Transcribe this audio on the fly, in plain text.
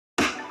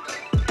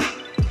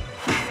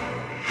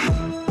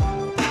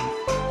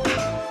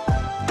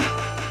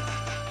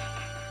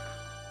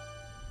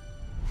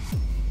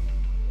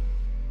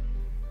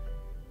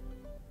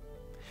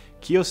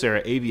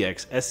Kyocera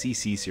AVX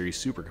SCC series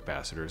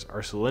supercapacitors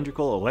are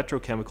cylindrical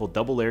electrochemical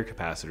double-layer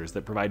capacitors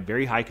that provide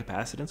very high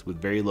capacitance with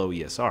very low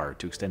ESR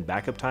to extend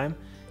backup time,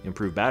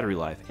 improve battery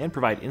life, and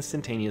provide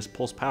instantaneous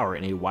pulse power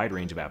in a wide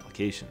range of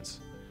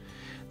applications.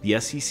 The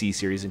SCC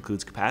series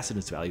includes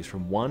capacitance values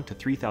from 1 to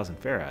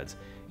 3000 farads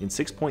in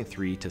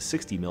 6.3 to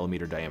 60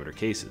 mm diameter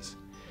cases.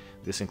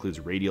 This includes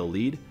radial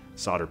lead,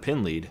 solder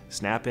pin lead,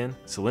 snap-in,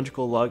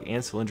 cylindrical lug,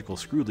 and cylindrical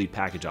screw lead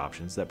package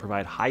options that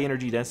provide high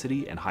energy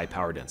density and high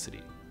power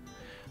density.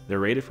 They're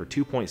rated for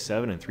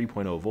 2.7 and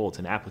 3.0 volts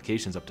in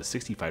applications up to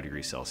 65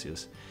 degrees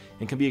Celsius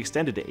and can be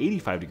extended to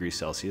 85 degrees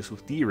Celsius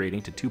with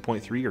derating to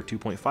 2.3 or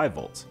 2.5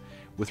 volts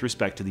with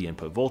respect to the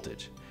input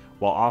voltage,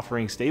 while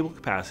offering stable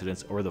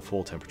capacitance over the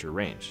full temperature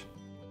range.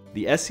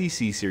 The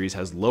SCC series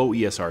has low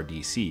ESR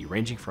DC,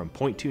 ranging from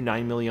 0.29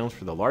 milliohms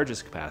for the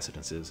largest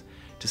capacitances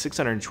to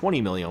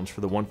 620 milliohms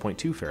for the 1.2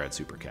 farad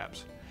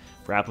supercaps.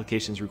 For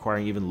applications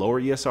requiring even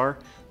lower ESR,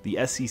 the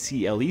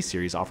SCC LE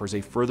series offers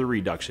a further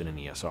reduction in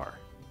ESR.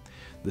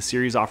 The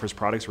series offers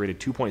products rated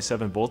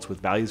 2.7 volts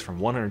with values from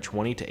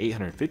 120 to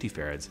 850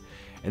 farads,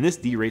 and this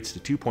derates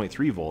to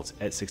 2.3 volts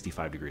at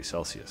 65 degrees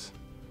Celsius.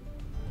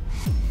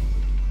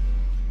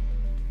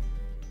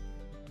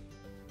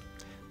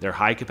 Their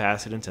high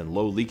capacitance and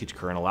low leakage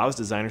current allows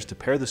designers to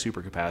pair the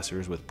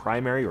supercapacitors with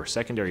primary or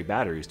secondary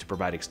batteries to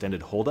provide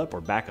extended holdup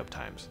or backup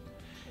times.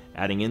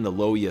 Adding in the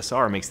low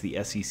ESR makes the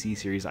SCC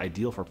series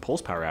ideal for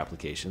pulse power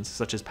applications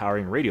such as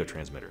powering radio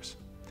transmitters.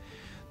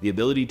 The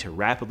ability to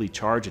rapidly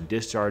charge and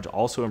discharge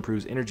also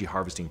improves energy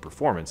harvesting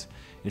performance,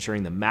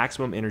 ensuring the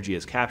maximum energy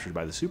is captured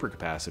by the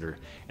supercapacitor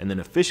and then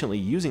efficiently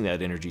using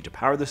that energy to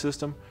power the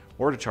system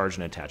or to charge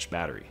an attached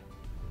battery.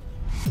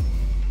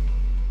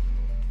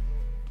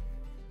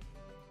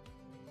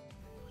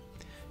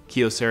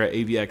 Kyocera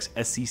AVX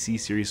SCC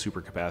series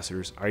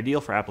supercapacitors are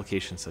ideal for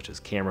applications such as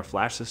camera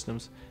flash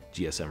systems,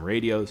 GSM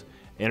radios,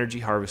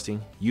 energy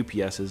harvesting,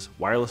 UPSs,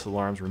 wireless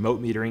alarms,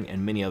 remote metering,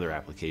 and many other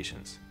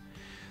applications.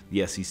 The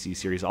SCC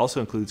series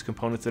also includes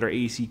components that are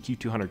AEC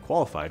Q200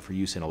 qualified for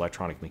use in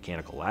electronic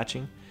mechanical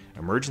latching,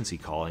 emergency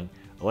calling,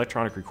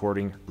 electronic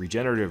recording,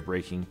 regenerative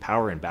braking,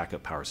 power, and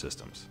backup power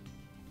systems.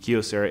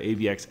 Kyocera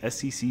AVX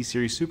SCC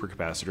series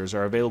supercapacitors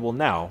are available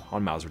now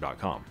on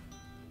Mouser.com.